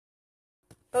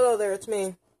Hello there, it's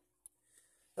me.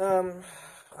 I'm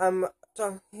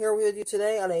here with you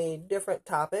today on a different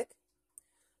topic,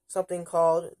 something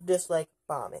called dislike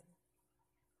bombing.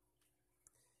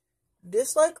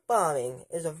 Dislike bombing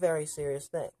is a very serious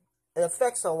thing. It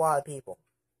affects a lot of people.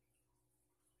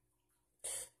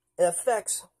 It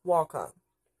affects Walcom.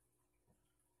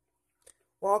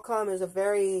 Walcom is a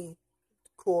very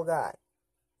cool guy.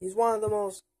 He's the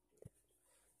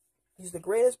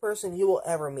greatest person you will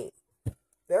ever meet.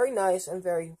 Very nice and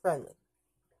very friendly.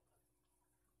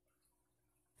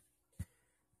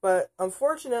 But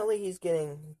unfortunately, he's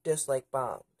getting dislike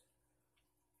bombed.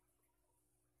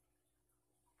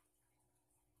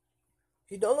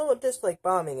 If you don't know what dislike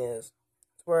bombing is,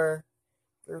 it's where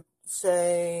I'm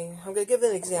going to give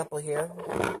an example here.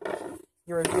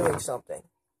 You're reviewing something.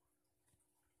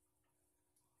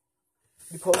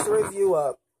 You post a review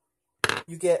up.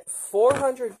 You get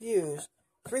 400 views,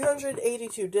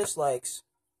 382 dislikes,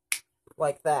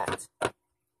 like that.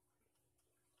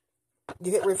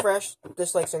 You hit refresh,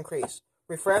 dislikes increase.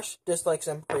 Refresh, dislikes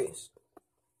increase.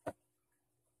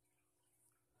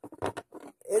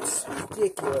 It's a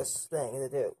ridiculous thing to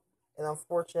do. And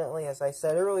unfortunately, as I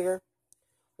said earlier,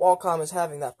 Walcom is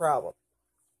having that problem.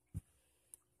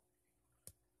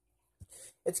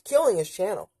 It's killing his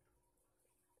channel.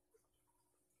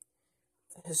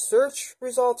 His search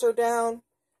results are down.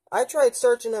 I tried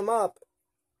searching him up,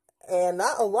 and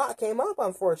not a lot came up,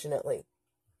 unfortunately.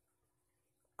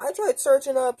 I tried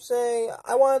searching up,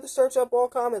 I wanted to search up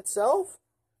Walcom itself,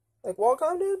 like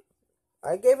Walcom did.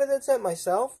 I gave it an attempt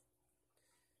myself.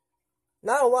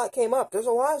 Not a lot came up. There's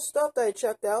a lot of stuff that I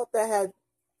checked out that had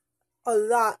a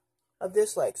lot of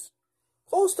dislikes.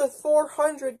 Close to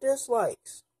 400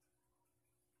 dislikes.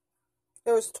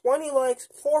 There was 20 likes,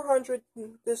 400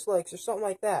 dislikes, or something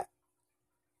like that.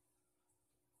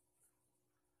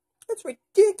 That's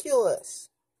ridiculous.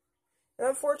 And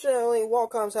unfortunately,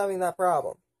 Walcom's having that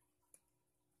problem.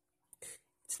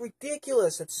 It's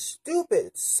ridiculous. It's stupid.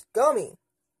 It's scummy.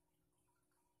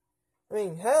 I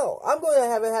mean, hell, I'm going to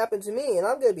have it happen to me, and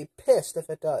I'm going to be pissed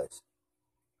if it does.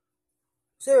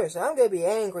 Seriously, I'm going to be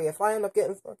angry if I end up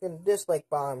getting fucking dislike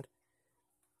bombed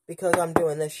because I'm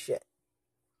doing this shit.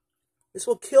 This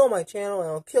will kill my channel, and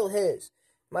it'll kill his.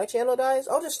 If my channel dies,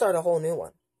 I'll just start a whole new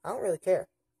one. I don't really care.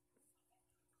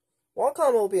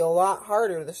 Walcom will be a lot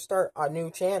harder to start a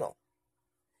new channel.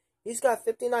 He's got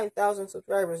 59,000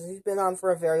 subscribers, and he's been on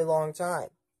for a very long time.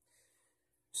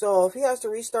 So if he has to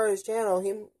restart his channel,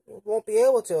 he won't be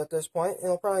able to at this point, and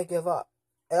he'll probably give up.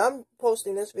 And I'm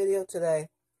posting this video today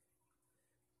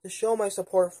to show my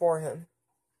support for him.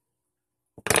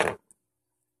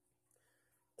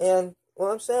 And what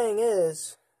I'm saying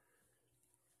is,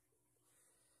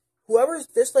 whoever's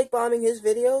dislike bombing his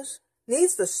videos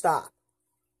needs to stop.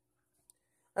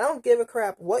 I don't give a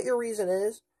crap what your reason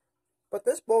is, but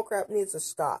this bullcrap needs to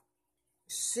stop.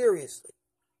 Seriously.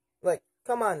 Like,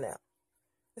 come on now.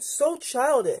 It's so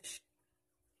childish.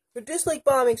 You're dislike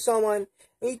bombing someone,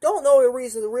 and you don't know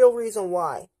the real reason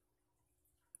why.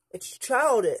 It's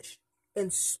childish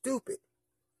and stupid.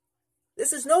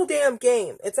 This is no damn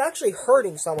game. It's actually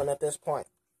hurting someone at this point.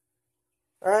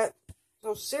 Alright?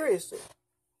 So seriously.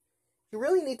 You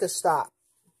really need to stop.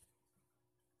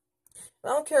 I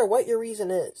don't care what your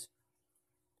reason is.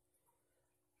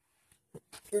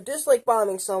 You're dislike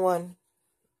bombing someone.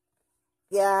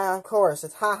 Yeah, of course.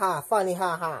 It's haha, funny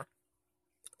haha.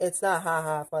 It's not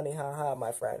haha, funny haha,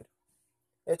 my friend.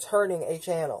 It's hurting a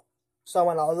channel.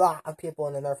 Someone a lot of people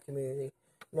in the Nerf community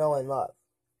know and love.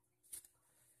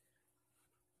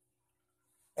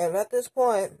 And at this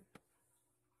point,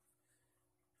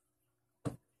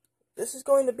 this is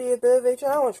going to be a bit of a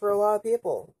challenge for a lot of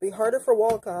people. It'll be harder for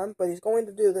Walcom, but he's going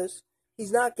to do this.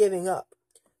 He's not giving up.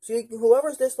 So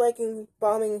whoever's dislike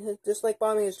bombing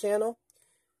his channel,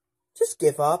 just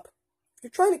give up. If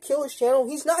you're trying to kill his channel,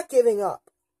 he's not giving up.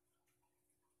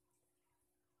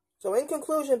 So in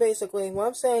conclusion, basically, what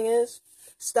I'm saying is,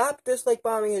 stop dislike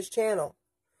bombing his channel.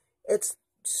 It's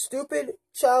stupid,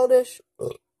 childish,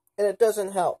 and it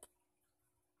doesn't help.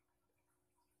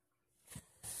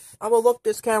 I will look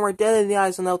this camera dead in the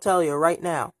eyes and I'll tell you right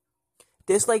now.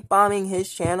 Dislike bombing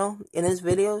his channel in his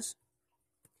videos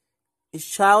is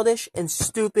childish and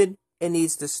stupid and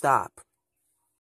needs to stop.